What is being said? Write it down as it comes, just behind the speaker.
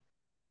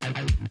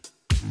Hello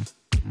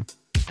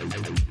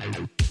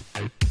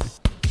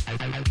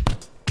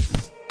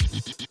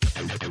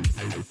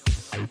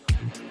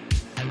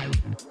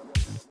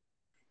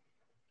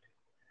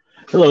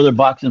there,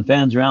 boxing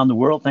fans around the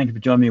world. Thank you for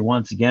joining me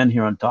once again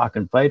here on Talk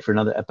and Fight for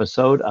another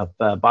episode of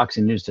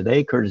Boxing News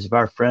Today, courtesy of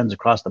our friends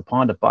across the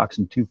pond at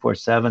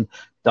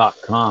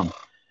boxing247.com.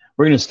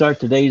 We're going to start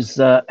today's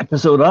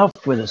episode off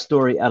with a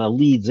story out of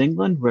Leeds,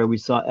 England, where we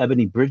saw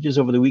Ebanie Bridges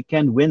over the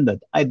weekend win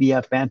the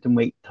IBF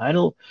bantamweight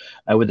title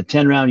with a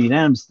 10-round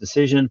unanimous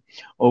decision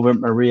over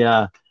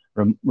Maria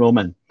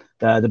Roman.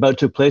 The bout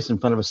took place in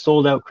front of a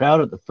sold-out crowd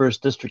at the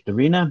First District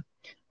Arena,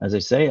 as I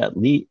say, at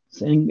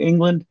Leeds,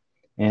 England.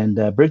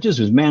 And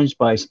Bridges was managed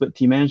by Split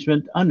Team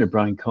Management under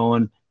Brian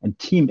Cohen and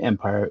Team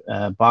Empire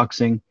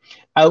Boxing,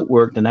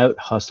 outworked and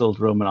out-hustled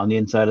Roman on the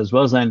inside, as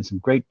well as landing some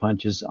great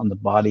punches on the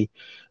body.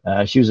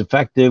 She was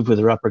effective with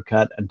her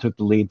uppercut and took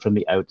the lead from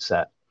the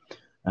outset.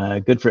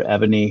 Good for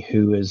Ebanie,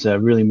 who is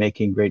really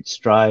making great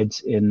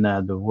strides in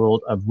the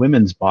world of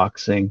women's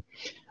boxing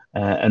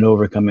and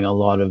overcoming a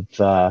lot of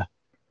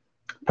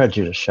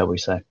prejudice, shall we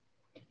say.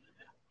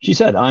 She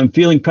said, "I'm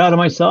feeling proud of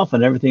myself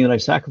and everything that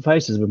I've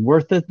sacrificed has been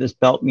worth it. This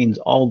belt means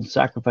all the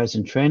sacrifice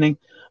and training.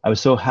 I was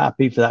so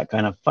happy for that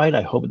kind of fight.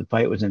 I hope the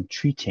fight was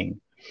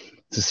intriguing.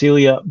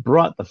 Cecilia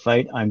brought the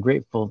fight. I'm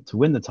grateful to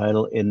win the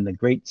title in the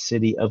great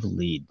city of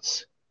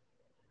Leeds."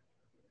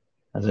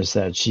 As I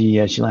said,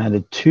 she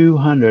landed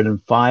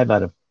 205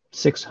 out of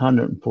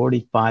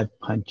 645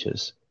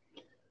 punches,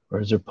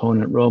 whereas her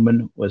opponent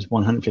Roman was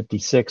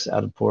 156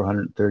 out of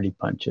 430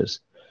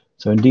 punches.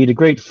 So indeed a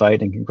great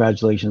fight, and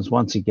congratulations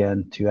once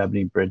again to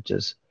Ebanie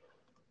Bridges.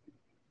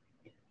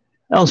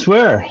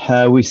 Elsewhere,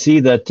 we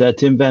see that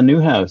Tim Van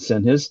Nieuwhuis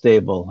and his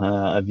stable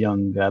of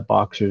young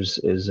boxers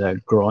is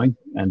growing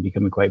and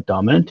becoming quite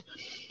dominant.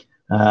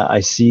 I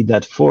see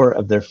that 4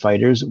 of their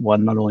fighters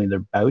won not only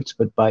their bouts,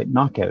 but by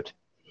knockout.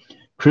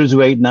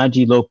 Cruiserweight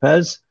Naji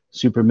Lopez,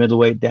 super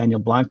middleweight Daniel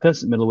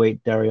Blancas,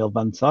 middleweight Daryl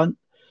Van Sant,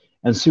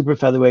 and super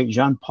featherweight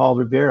Jean-Paul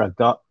Rivera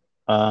got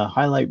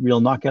highlight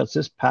reel knockouts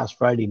this past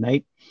Friday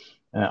night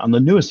on the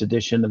newest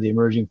edition of the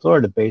emerging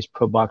Florida-based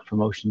Pro Box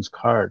Promotions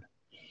card.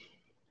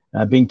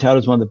 Being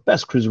touted as one of the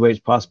best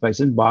cruiserweight prospects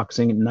in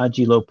boxing,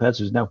 Naji Lopez,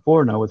 who's now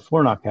 4-0 with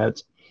 4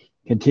 knockouts,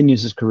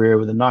 continues his career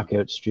with a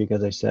knockout streak,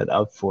 as I said,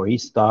 of 4. He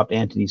stopped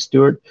Anthony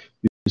Stewart,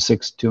 who's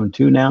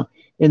 6-2-2 now,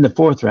 in the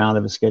 4th round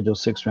of a scheduled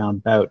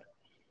 6-round bout.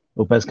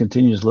 Lopez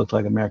continues to look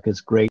like America's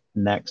great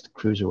next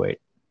cruiserweight.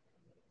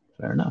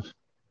 Fair enough.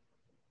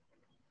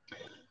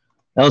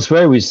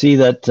 Elsewhere, we see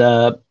that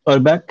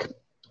Urbek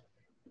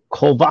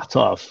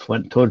Kolvatov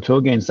went toe-to-toe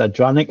against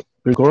Adranik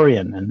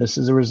Grigorian, and this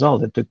is a result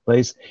that took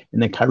place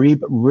in the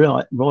Carib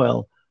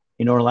Royal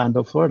in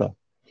Orlando, Florida.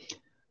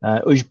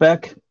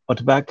 Urbek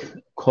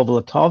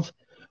Kolvatov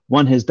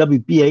won his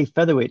WBA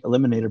featherweight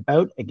eliminator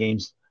bout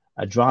against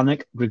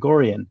Adranik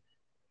Grigorian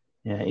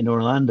in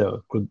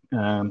Orlando.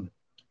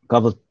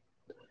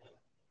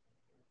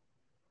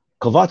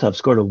 Kolvatov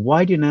scored a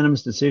wide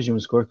unanimous decision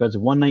with scorecards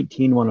of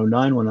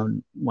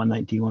 119-109,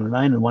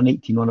 119-109, and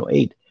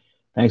 118-108.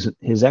 Thanks to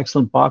his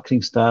excellent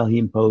boxing style, he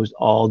imposed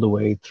all the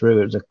way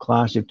through. It was a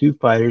clash of 2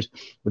 fighters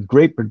with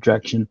great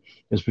projection. It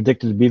was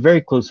predicted to be a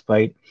very close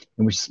fight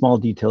in which small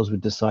details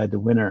would decide the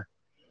winner.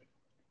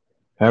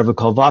 However,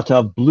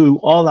 Kolvatov blew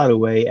all that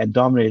away and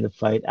dominated the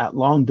fight at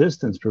long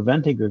distance,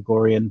 preventing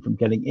Grigorian from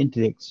getting into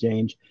the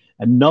exchange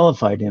and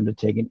nullified him to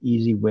take an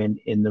easy win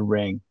in the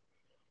ring.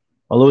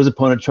 Although his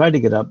opponent tried to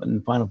get up in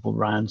the final 4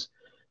 rounds,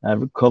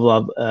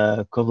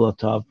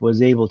 Kolvatov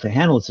was able to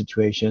handle the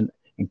situation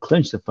and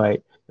clinch the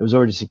fight. It was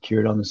already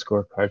secured on the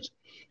scorecards.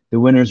 The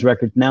winner's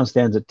record now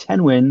stands at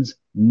 10 wins,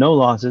 no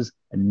losses,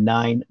 and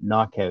 9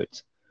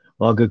 knockouts,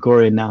 while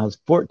Grigorian now has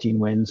 14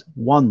 wins,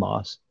 1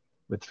 loss,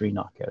 with 3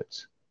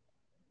 knockouts.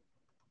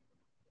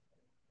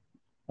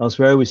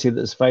 Elsewhere, we see that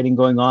there's fighting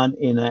going on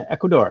in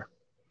Ecuador.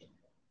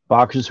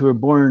 Boxers who were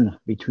born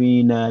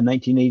between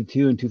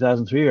 1982 and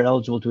 2003 are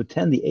eligible to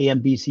attend the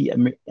AMBC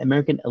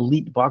American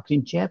Elite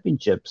Boxing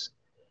Championships.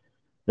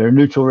 There are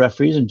neutral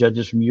referees and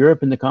judges from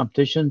Europe in the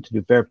competition to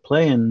do fair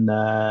play in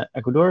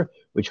Ecuador,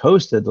 which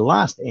hosted the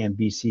last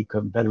AMBC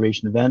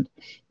Confederation event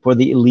for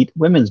the elite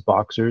women's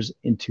boxers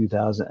in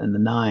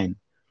 2009.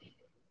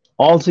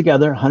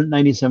 Altogether,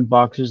 197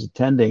 boxers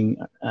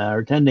are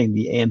attending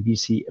the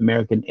AMBC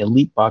American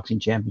Elite Boxing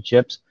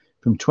Championships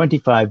from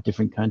 25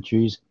 different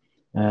countries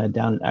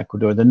down in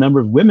Ecuador. The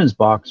number of women's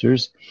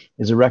boxers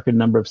is a record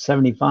number of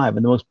 75,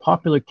 and the most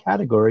popular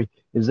category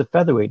is the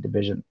featherweight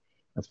division.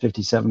 That's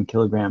 57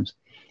 kilograms.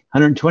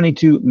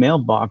 122 male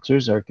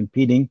boxers are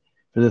competing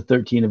for the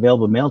 13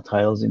 available male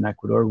titles in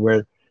Ecuador,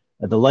 where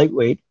the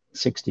lightweight,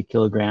 60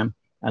 kilogram,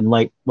 and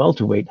light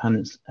welterweight,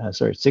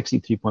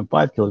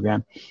 63.5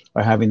 kilogram,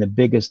 are having the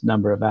biggest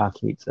number of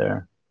athletes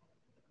there.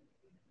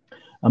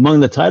 Among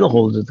the title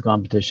holders of the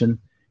competition,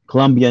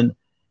 Colombian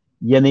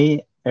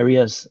Yeni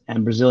Arias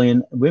and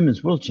Brazilian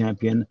women's world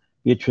champion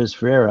Beatriz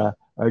Ferreira,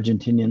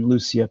 Argentinian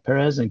Lucia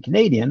Perez, and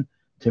Canadian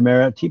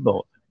Tamara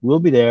Thibault will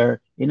be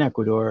there in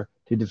Ecuador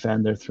to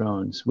defend their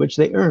thrones, which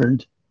they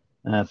earned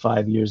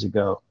 5 years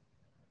ago.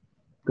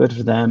 Good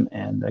for them,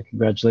 and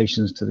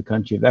congratulations to the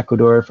country of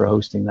Ecuador for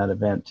hosting that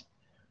event.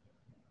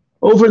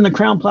 Over in the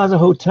Crown Plaza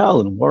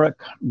Hotel in Warwick,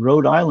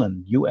 Rhode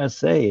Island,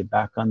 USA,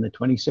 back on the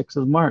 26th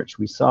of March,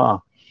 we saw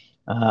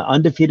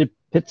undefeated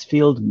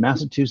Pittsfield,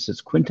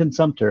 Massachusetts, Quinton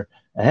Sumter,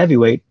 a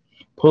heavyweight,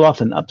 pull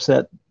off an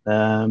upset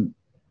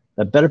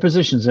that better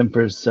positions him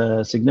for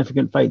a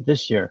significant fight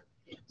this year.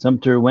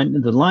 Sumter went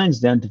into the Lions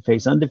Den to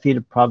face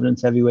undefeated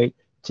Providence heavyweight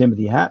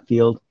Timothy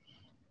Hatfield,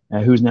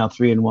 who's now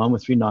 3-1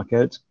 with 3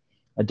 knockouts,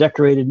 a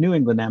decorated New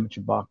England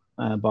amateur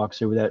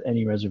boxer without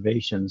any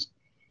reservations.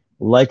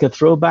 Like a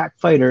throwback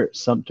fighter,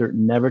 Sumter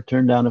never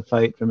turned down a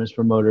fight from his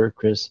promoter,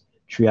 Chris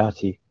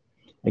Triati.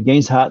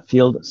 Against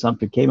Hatfield,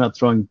 Sumter came out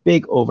throwing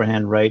big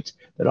overhand rights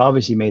that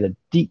obviously made a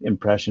deep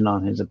impression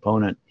on his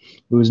opponent,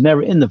 who was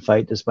never in the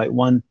fight despite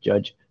one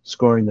judge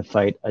scoring the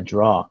fight a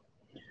draw,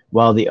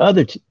 while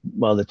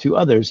the 2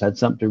 others had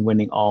Sumter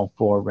winning all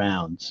 4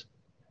 rounds.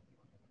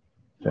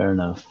 Fair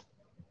enough.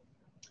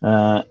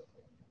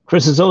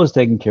 Chris is always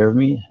taking care of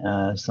me.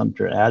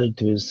 Sumter added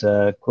to his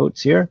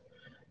quotes here.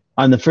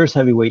 On the first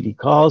heavyweight he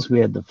calls, we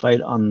had the fight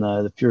on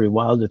the Fury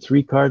Wilder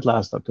 3 card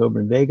last October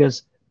in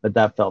Vegas, but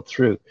that fell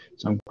through.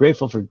 So I'm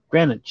grateful for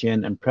Granite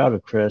Chin and proud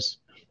of Chris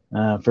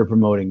for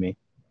promoting me.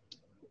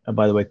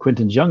 By the way,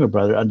 Quinton's younger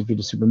brother,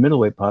 undefeated super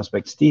middleweight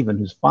prospect Stephen,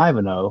 who's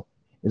 5-0,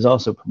 is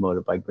also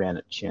promoted by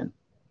Granite Chin.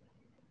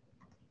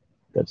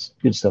 That's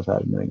good stuff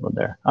out of New England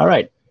there. All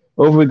right,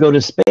 over we go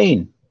to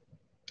Spain.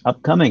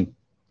 Upcoming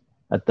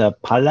at the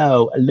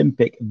Palau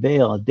Olympic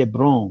Vall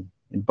d'Hebron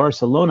in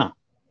Barcelona.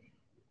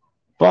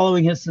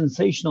 Following his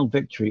sensational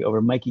victory over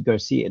Mikey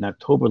Garcia in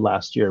October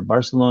last year,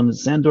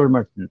 Barcelona's Sandor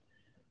Martin,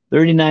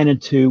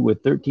 39-2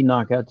 with 13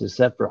 knockouts, is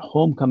set for a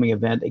homecoming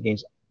event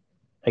against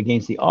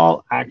the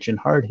all-action,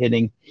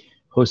 hard-hitting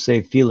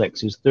Jose Felix,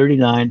 who's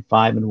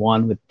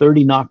 39-5-1 with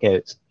 30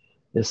 knockouts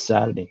this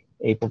Saturday,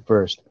 April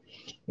 1st.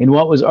 In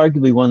what was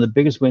arguably one of the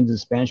biggest wins in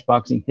Spanish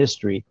boxing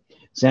history,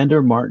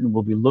 Sandor Martin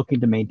will be looking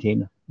to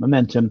maintain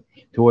momentum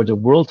towards a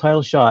world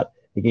title shot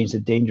against a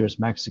dangerous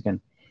Mexican.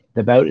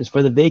 The bout is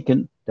for the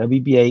vacant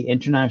WBA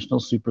International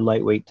Super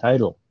Lightweight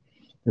title.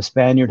 The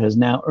Spaniard has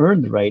now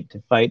earned the right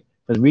to fight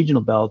for the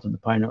regional belt of the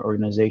Pioneer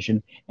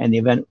Organization, and the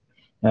event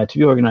to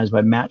be organized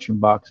by Matchroom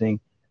Boxing,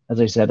 as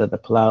I said, at the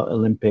Palau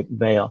Olympic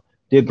Vall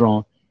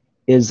d'Hebron,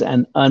 is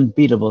an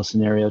unbeatable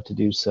scenario to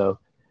do so.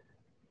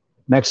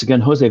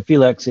 Mexican Jose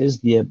Felix is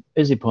the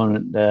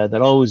opponent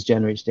that always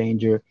generates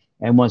danger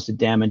and wants to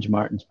damage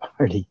Martin's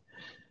party.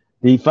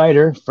 The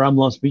fighter from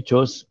Los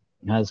Bichos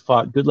has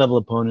fought good level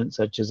opponents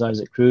such as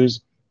Isaac Cruz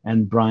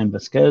and Brian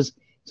Vasquez,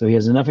 so he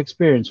has enough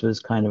experience for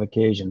this kind of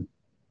occasion.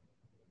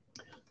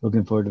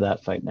 Looking forward to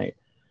that fight night.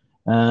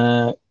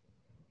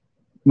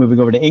 Moving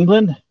over to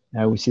England,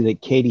 we see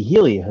that Katie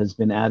Healy has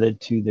been added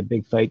to the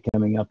big fight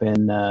coming up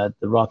in the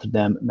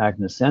Rotterdam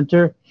Magnus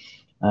Center,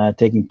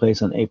 taking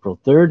place on April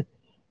 3rd.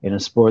 In a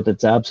sport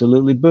that's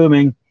absolutely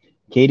booming,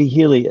 Katie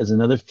Healy is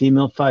another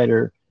female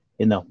fighter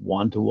in the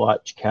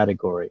one-to-watch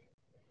category.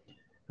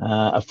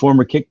 A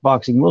former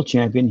kickboxing world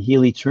champion,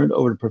 Healy turned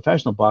over to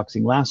professional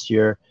boxing last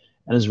year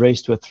and has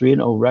raced to a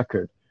 3-0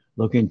 record,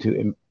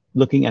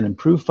 looking an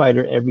improved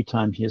fighter every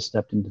time he has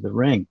stepped into the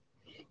ring.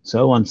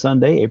 So on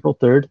Sunday, April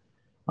 3rd,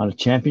 on a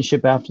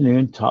championship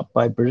afternoon, topped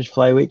by British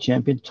flyweight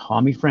champion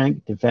Tommy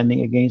Frank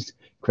defending against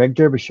Craig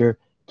Derbyshire,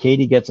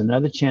 Katie gets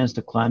another chance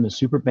to climb the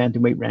super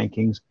bantamweight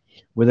rankings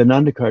with an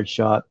undercard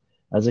shot,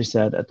 as I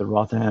said, at the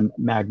Rotterdam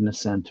Magnus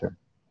Center.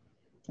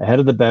 Ahead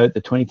of the bout,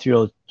 the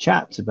 23-year-old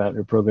chats about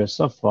her progress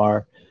so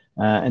far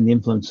and the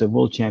influence of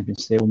world champion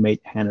stablemate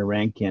Hannah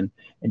Rankin.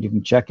 And you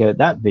can check out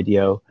that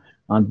video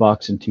on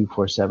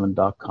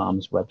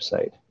boxing247.com's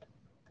website.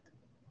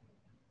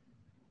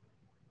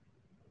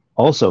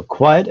 Also,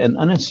 quiet and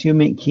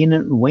unassuming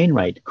Keenan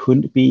Wainwright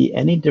couldn't be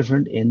any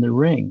different in the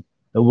ring.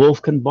 The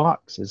Wolf can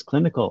box, is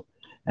clinical,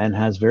 and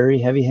has very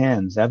heavy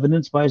hands,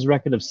 evidenced by his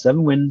record of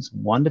 7 wins,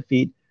 1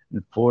 defeat,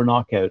 and 4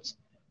 knockouts.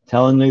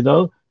 Tellingly,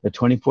 though, the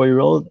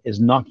 24-year-old is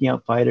knocking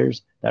out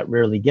fighters that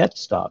rarely get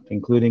stopped,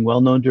 including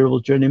well-known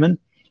durable journeyman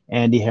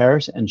Andy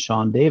Harris and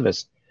Sean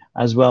Davis,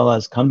 as well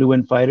as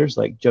come-to-win fighters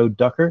like Joe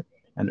Ducker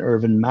and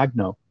Irvin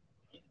Magno.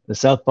 The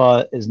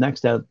Southpaw is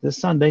next out this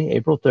Sunday,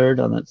 April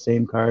 3rd, on that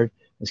same card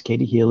as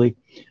Katie Healy,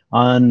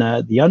 on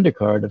the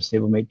undercard of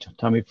stablemate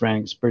Tommy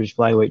Frank's British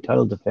flyweight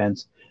title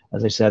defense,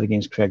 as I said,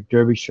 against Craig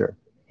Derbyshire.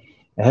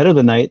 Ahead of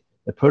the night,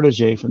 the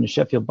protege from the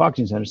Sheffield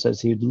Boxing Center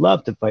says he would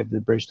love to fight for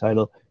the British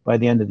title by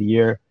the end of the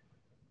year,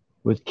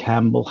 with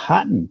Campbell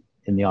Hatton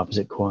in the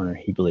opposite corner,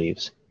 he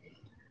believes.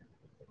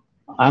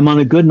 I'm on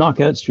a good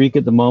knockout streak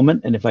at the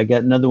moment, and if I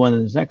get another one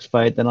in this next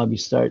fight, then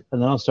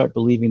I'll start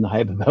believing the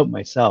hype about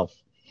myself.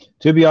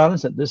 To be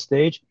honest, at this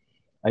stage,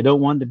 I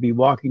don't want to be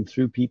walking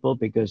through people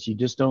because you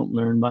just don't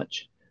learn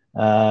much.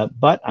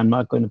 But I'm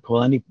not going to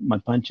pull any of my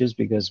punches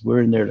because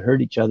we're in there to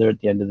hurt each other at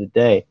the end of the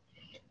day.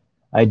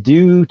 I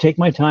do take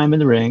my time in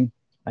the ring.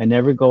 I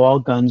never go all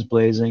guns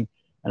blazing,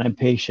 and I'm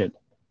patient.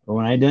 But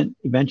when I don't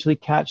eventually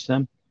catch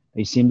them,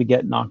 they seem to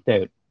get knocked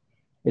out.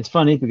 It's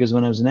funny because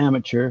when I was an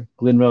amateur,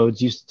 Glenn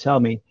Rhodes used to tell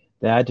me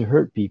They had to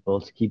hurt people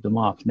to keep them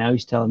off. Now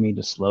he's telling me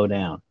to slow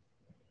down.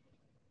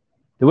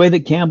 The way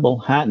that Campbell,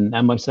 Hatton,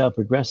 and myself are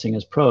progressing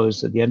as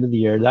pros at the end of the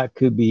year, that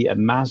could be a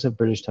massive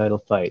British title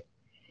fight.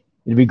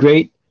 It'd be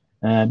great.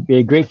 Be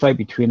a great fight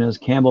between us.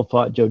 Campbell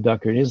fought Joe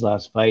Ducker in his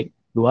last fight,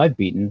 who I've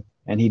beaten,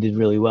 and he did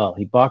really well.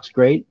 He boxed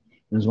great,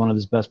 and it was one of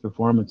his best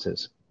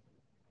performances.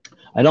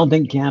 I don't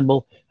think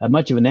Campbell had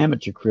much of an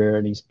amateur career,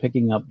 and he's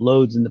picking up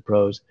loads in the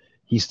pros.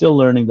 He's still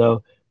learning,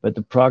 though, but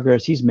the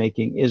progress he's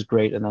making is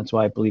great, and that's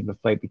why I believe a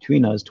fight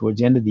between us towards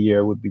the end of the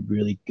year would be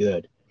really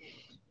good.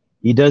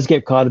 He does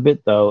get caught a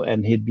bit, though,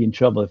 and he'd be in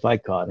trouble if I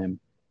caught him,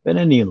 but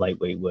any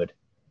lightweight would.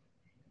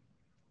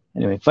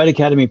 Anyway, Fight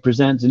Academy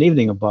presents an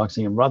evening of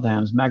boxing in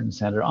Rotherham's Magnet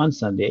Centre on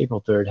Sunday,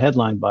 April 3rd,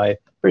 headlined by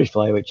British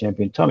flyweight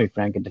champion Tommy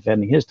Franken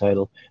defending his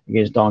title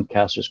against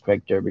Doncaster's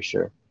Craig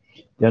Derbyshire.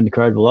 The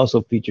undercard will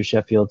also feature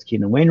Sheffield's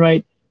Keenan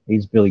Wainwright,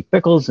 Leeds' Billy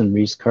Pickles and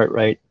Reese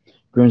Cartwright,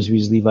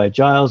 Grimsby's Levi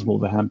Giles,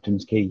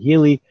 Wolverhampton's Katie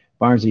Healy,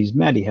 Barnsley's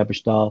Maddie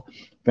Hepperstall,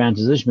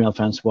 France's Ishmael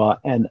Francois,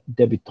 and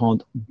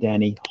debutante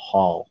Danny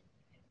Hall.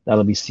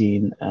 That'll be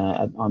seen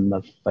on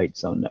the Fight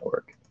Zone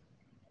Network.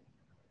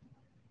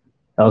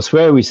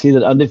 Elsewhere, we see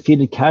that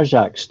undefeated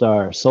Kazakh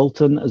star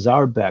Sultan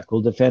Zarbek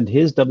will defend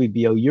his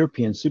WBO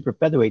European Super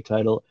Featherweight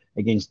title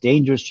against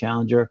dangerous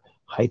challenger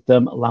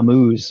Haitham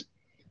Lamuz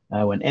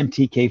when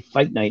MTK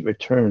Fight Night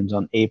returns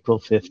on April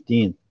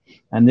 15th.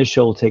 And this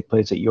show will take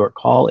place at York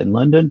Hall in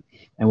London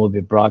and will be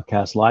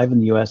broadcast live in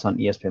the US on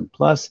ESPN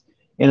Plus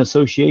in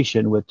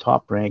association with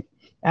Top Rank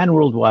and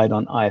worldwide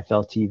on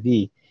IFL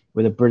TV,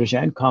 with a British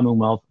and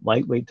Commonwealth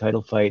lightweight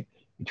title fight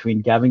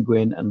between Gavin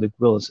Gwynn and Luke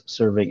Willis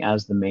serving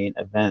as the main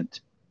event.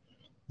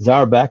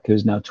 Zarbek,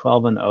 who's now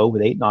 12-0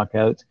 with 8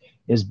 knockouts,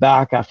 is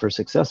back after a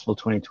successful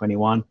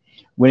 2021,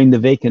 winning the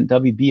vacant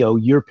WBO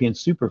European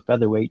Super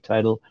Featherweight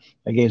title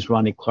against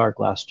Ronnie Clark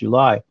last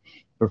July,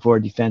 before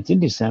a defense in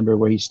December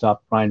where he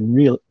stopped Ryan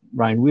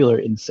Wheeler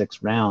in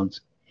 6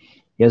 rounds.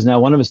 He has now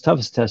one of his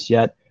toughest tests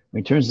yet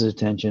when he turns his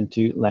attention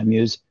to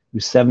Lamuz,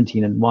 who's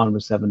 17-1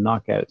 with 7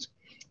 knockouts,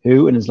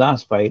 who in his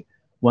last fight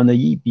won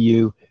the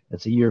EBU,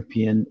 that's a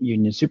European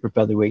Union Super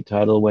Featherweight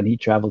title, when he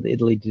traveled to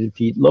Italy to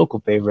defeat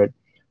local favorite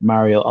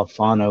Mario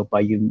Alfano by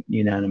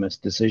unanimous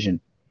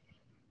decision.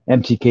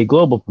 MTK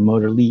Global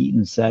promoter Lee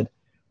Eaton said,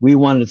 "We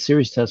wanted a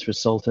serious test for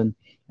Sultan,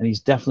 and he's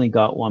definitely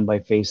got one by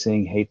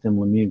facing Haitham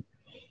Lamuz.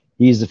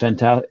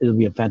 It'll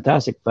be a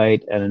fantastic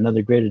fight and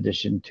another great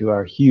addition to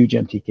our huge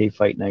MTK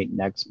Fight Night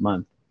next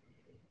month."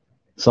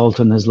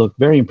 Sultan has looked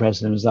very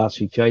impressive in his last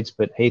few fights,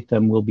 but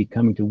Haitham will be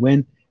coming to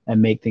win and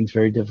make things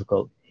very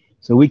difficult.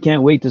 So we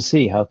can't wait to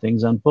see how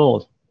things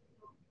unfold.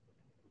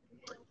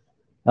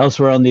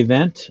 Elsewhere on the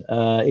event,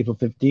 April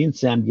 15th,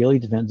 Sam Gilly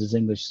defends his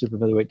English Super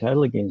Featherweight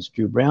title against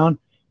Drew Brown.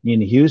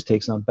 Nina Hughes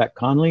takes on Beck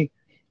Conley.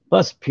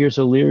 Plus, Pierce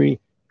O'Leary,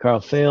 Carl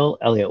Fail,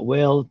 Elliot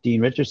Whale,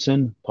 Dean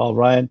Richardson, Paul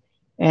Ryan,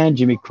 and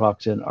Jimmy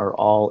Croxton are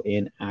all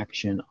in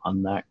action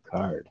on that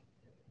card.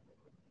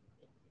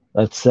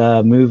 Let's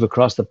move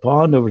across the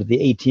pond over to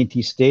the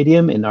AT&T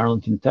Stadium in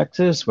Arlington,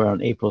 Texas, where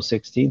on April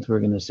 16th, we're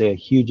going to see a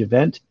huge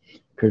event,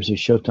 courtesy of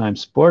Showtime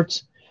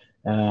Sports.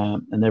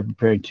 And they're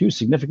preparing 2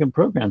 significant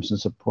programs in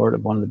support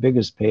of one of the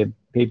biggest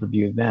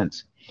pay-per-view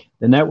events.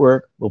 The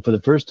network will, for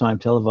the first time,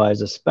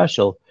 televise a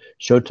special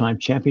Showtime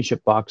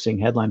Championship Boxing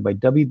headlined by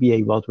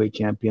WBA welterweight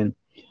champion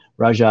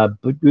Raja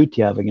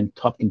Butiev against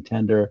top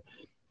contender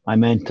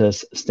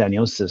Imantas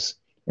Stanionis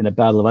in a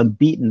battle of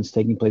unbeatens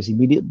taking place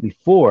immediately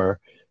before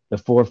the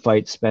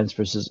 4-fight Spence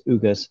versus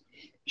Ugas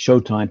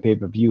Showtime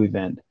pay-per-view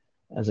event,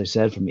 as I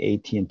said, from the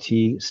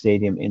AT&T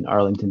Stadium in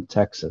Arlington,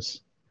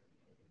 Texas.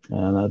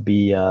 And that'll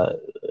be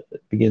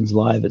begins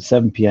live at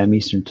 7 p.m.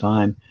 Eastern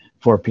Time,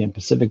 4 p.m.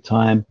 Pacific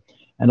Time,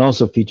 and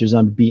also features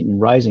unbeaten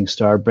rising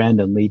star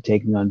Brandon Lee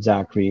taking on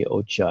Zachary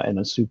Ocha in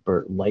a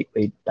super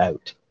lightweight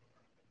bout.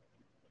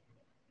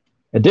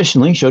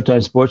 Additionally,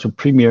 Showtime Sports will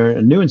premiere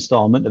a new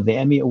installment of the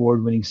Emmy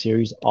Award-winning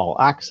series All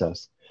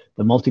Access.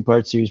 The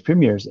multi-part series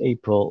premieres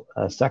April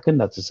 2nd,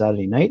 that's a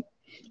Saturday night,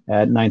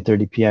 at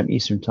 9:30 p.m.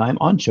 Eastern Time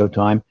on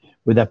Showtime,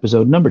 with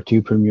episode number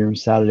 2 premiering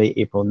Saturday,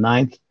 April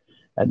 9th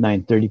at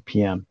 9:30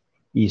 p.m.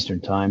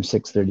 Eastern Time,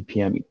 6:30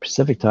 p.m.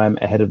 Pacific Time,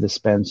 ahead of the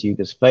Spence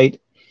Ugas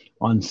fight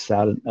on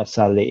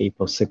Saturday,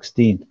 April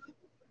 16th.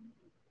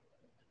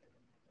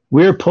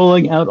 We're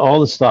pulling out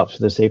all the stops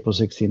for this April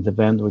 16th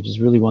event, which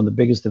is really one of the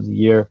biggest of the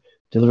year,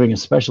 delivering a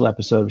special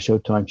episode of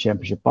Showtime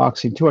Championship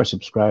Boxing to our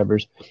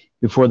subscribers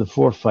before the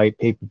 4-fight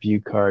pay-per-view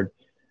card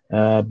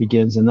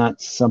begins, and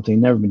that's something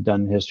never been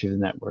done in the history of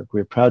the network.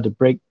 We're proud to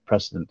break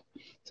precedent,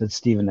 said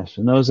Stephen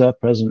Espinoza,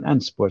 president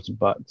and sports and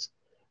bots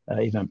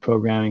event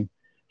programming,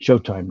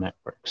 Showtime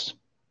Networks.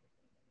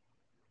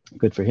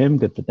 Good for him,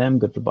 good for them,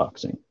 good for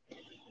boxing.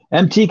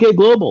 MTK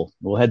Global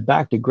will head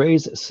back to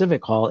Gray's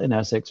Civic Hall in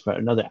Essex for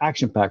another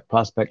action-packed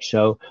prospect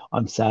show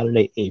on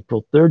Saturday,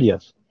 April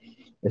 30th.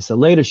 It's the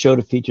latest show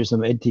to feature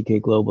some of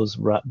MTK Global's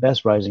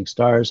best rising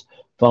stars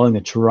following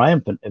a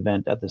triumphant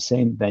event at the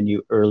same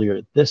venue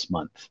earlier this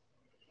month.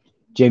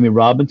 Jamie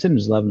Robinson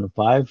is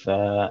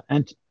 11-5,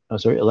 and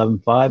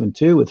 11-5 and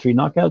 2 with 3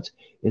 knockouts,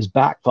 is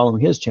back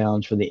following his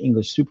challenge for the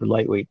English super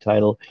lightweight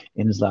title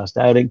in his last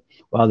outing,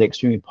 while the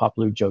extremely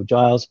popular Joe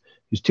Giles,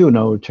 who's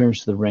 2-0, returns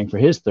to the ring for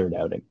his third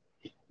outing.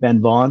 Ben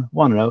Vaughn,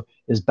 1-0,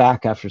 is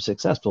back after a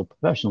successful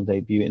professional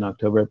debut in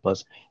October,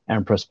 plus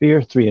Aaron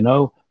Prespeer,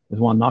 3-0, with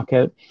 1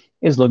 knockout,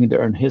 is looking to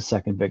earn his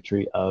second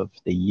victory of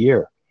the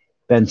year.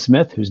 Ben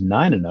Smith, who's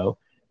 9-0,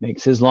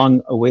 makes his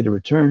long-awaited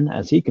return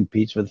as he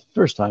competes for the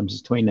first time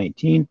since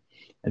 2019.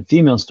 And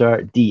female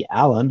star Dee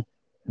Allen,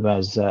 who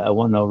has a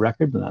 1-0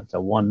 record, and that's a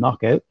 1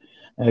 knockout,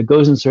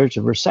 goes in search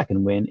of her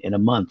second win in a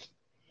month.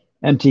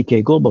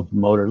 MTK Global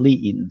promoter Lee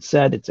Eaton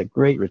said it's a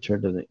great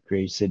return to the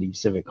Grays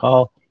Civic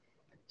Hall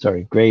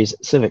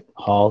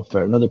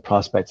for another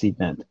prospects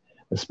event,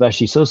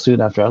 especially so soon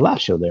after our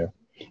last show there.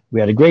 We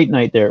had a great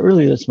night there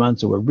earlier this month,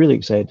 so we're really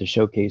excited to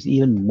showcase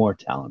even more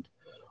talent.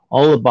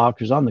 All the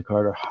boxers on the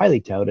card are highly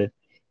touted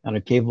and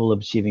are capable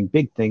of achieving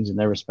big things in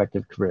their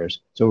respective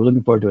careers. So we're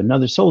looking forward to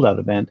another sold-out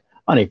event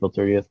on April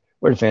 30th,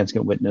 where the fans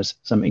can witness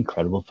some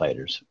incredible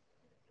fighters.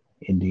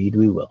 Indeed,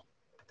 we will.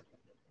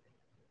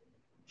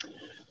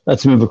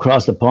 Let's move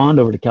across the pond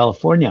over to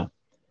California.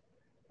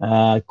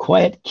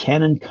 Quiet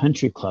Cannon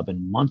Country Club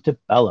in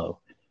Montebello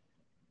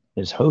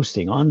is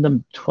hosting on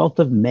the 12th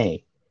of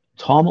May.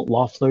 Tom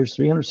Loeffler's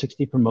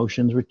 360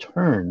 Promotions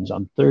returns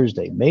on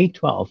Thursday, May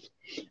 12th,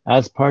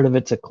 as part of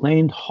its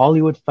acclaimed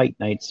Hollywood Fight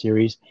Night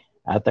series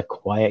at the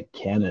Quiet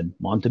Cannon,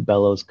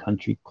 Montebello's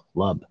Country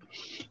Club.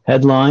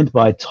 Headlined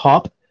by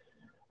top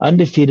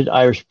undefeated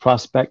Irish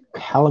prospect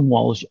Callum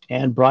Walsh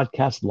and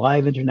broadcast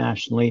live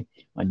internationally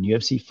on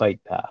UFC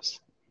Fight Pass.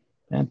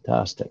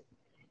 Fantastic.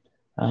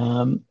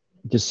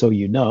 Just so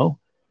you know,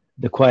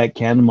 the Quiet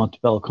Cannon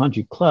Montebello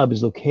Country Club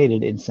is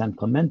located in San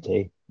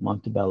Clemente,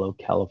 Montebello,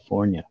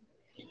 California.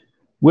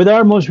 With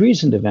our most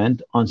recent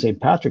event on St.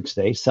 Patrick's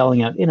Day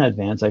selling out in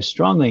advance, I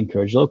strongly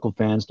encourage local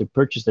fans to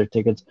purchase their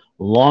tickets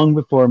long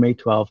before May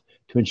 12th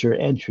to ensure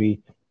entry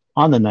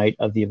on the night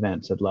of the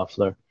event, said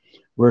Loeffler.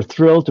 We're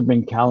thrilled to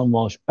bring Callum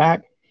Walsh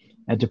back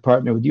and to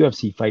partner with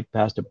UFC Fight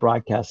Pass to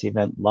broadcast the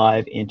event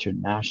live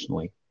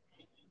internationally.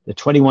 The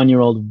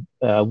 21-year-old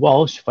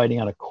Walsh, fighting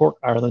out of Cork,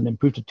 Ireland,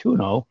 improved to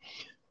 2-0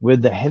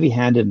 with the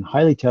heavy-handed and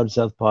highly touted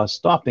southpaw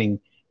stopping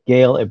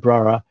Gael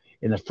Ibrara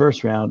in the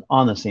first round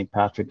on the St.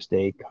 Patrick's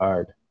Day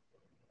card.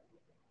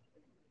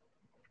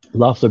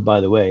 Loeffler,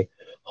 by the way,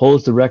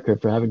 holds the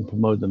record for having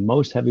promoted the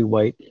most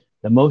heavyweight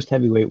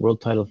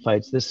world title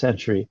fights this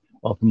century,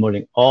 while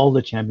promoting all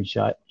the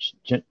championship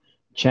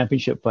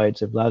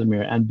fights of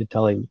Vladimir and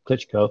Vitaly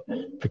Klitschko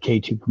for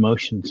K2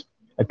 Promotions,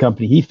 a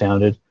company he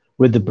founded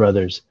with the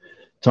brothers.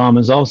 Tom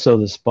is also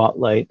the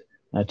spotlight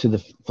to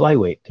the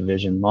flyweight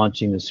division,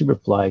 launching the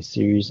Superfly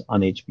series on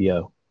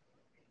HBO.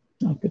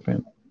 Oh, good for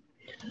him.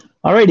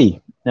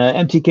 Alrighty,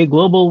 MTK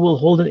Global will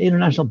hold an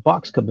International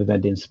Box Cup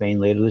event in Spain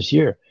later this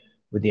year,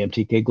 with the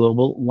MTK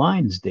Global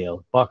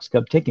Lionsdale Box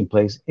Cup taking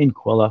place in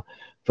Cuela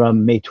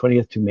from May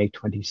 20th to May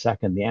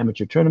 22nd. The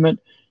amateur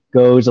tournament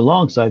goes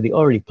alongside the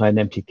already planned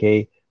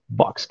MTK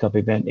Box Cup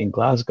event in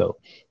Glasgow,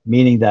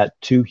 meaning that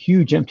 2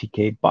 huge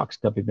MTK Box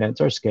Cup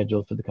events are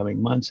scheduled for the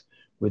coming months,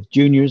 with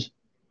juniors,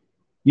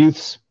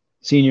 youths,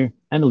 senior,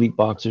 and elite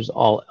boxers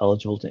all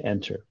eligible to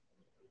enter.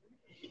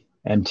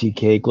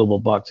 MTK Global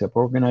Box Cup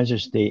organizer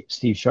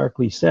Steve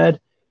Sharkey said,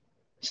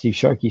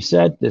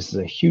 this is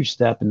a huge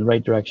step in the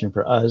right direction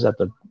for us at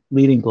the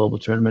leading global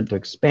tournament to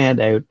expand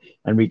out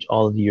and reach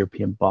all of the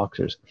European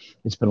boxers.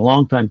 It's been a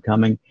long time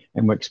coming,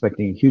 and we're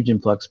expecting a huge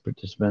influx of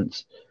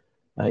participants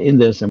in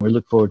this, and we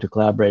look forward to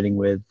collaborating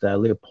with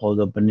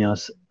Leopoldo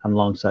Baños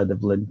alongside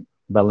the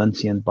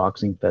Valencian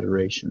Boxing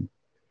Federation.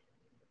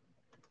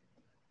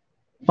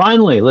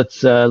 Finally,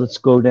 let's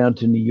go down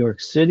to New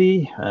York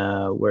City,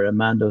 where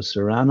Amanda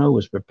Serrano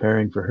was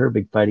preparing for her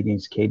big fight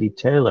against Katie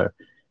Taylor,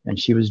 and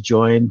she was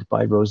joined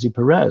by Rosie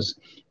Perez.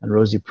 And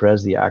Rosie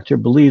Perez, the actor,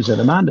 believes that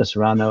Amanda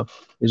Serrano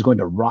is going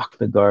to rock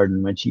the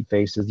garden when she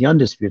faces the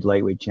undisputed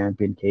lightweight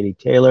champion Katie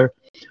Taylor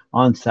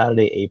on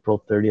Saturday,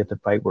 April 30th, a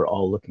fight we're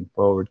all looking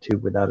forward to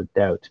without a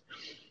doubt.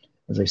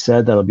 As I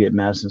said, that'll be at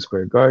Madison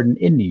Square Garden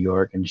in New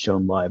York and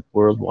shown live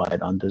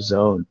worldwide on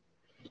DAZN.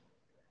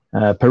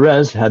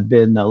 Perez has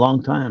been a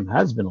long time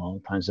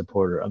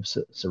supporter of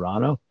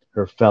Serrano,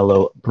 her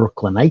fellow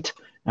Brooklynite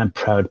and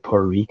proud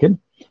Puerto Rican,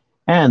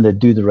 and the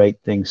Do the Right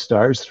Thing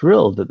stars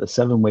thrilled that the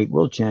 7-weight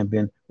world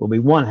champion will be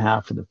one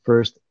half of the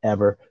first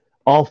ever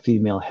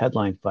all-female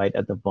headline fight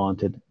at the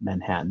vaunted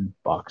Manhattan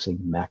boxing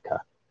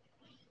mecca.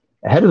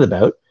 Ahead of the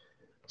bout,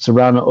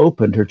 Serrano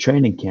opened her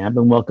training camp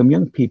and welcomed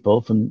young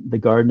people from the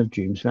Garden of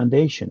Dreams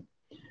Foundation.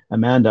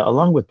 Amanda,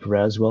 along with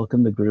Perez,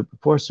 welcomed the group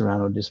before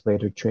Serrano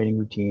displayed her training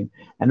routine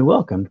and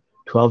welcomed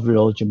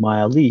 12-year-old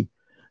Jemiah Lee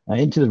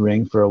into the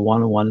ring for a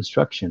one-on-one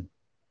instruction.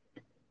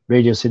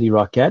 Radio City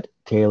Rockette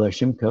Taylor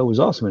Shimko was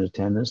also in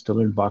attendance to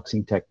learn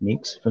boxing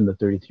techniques from the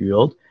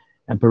 33-year-old,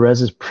 and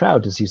Perez is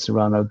proud to see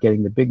Serrano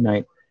getting the big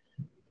night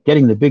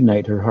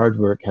her hard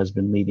work has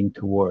been leading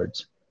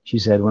towards. She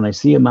said, "When I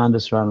see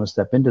Amanda Serrano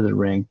step into the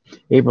ring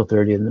April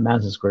 30th in the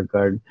Madison Square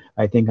Garden,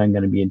 I think I'm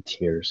going to be in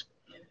tears.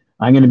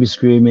 I'm going to be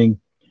screaming,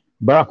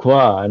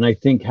 Baraqua, and I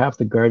think half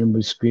the garden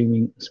was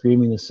screaming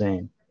the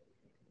same.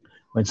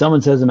 When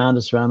someone says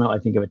Amanda Serrano, I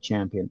think of a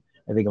champion.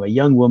 I think of a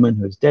young woman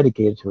who is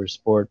dedicated to her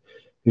sport,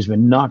 who's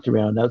been knocked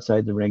around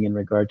outside the ring in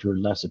regard to her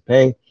lesser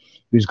pay,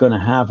 who's going to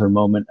have her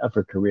moment of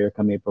her career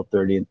come April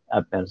 30th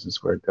at Madison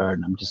Square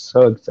Garden. I'm just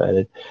so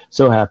excited,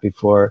 so happy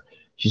for her.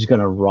 She's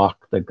going to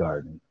rock the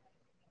garden.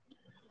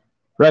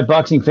 Right,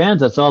 boxing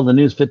fans, that's all the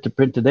news fit to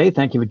print today.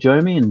 Thank you for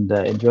joining me and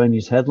enjoying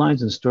these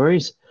headlines and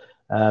stories.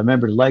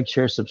 Remember to like,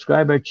 share,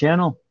 subscribe our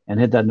channel, and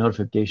hit that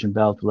notification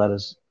bell to let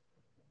us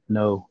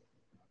know,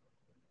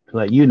 to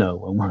let you know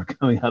when we're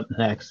coming up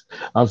next.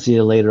 I'll see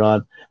you later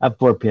on at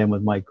 4 p.m.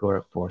 with Mike Gore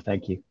at 4.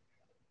 Thank you.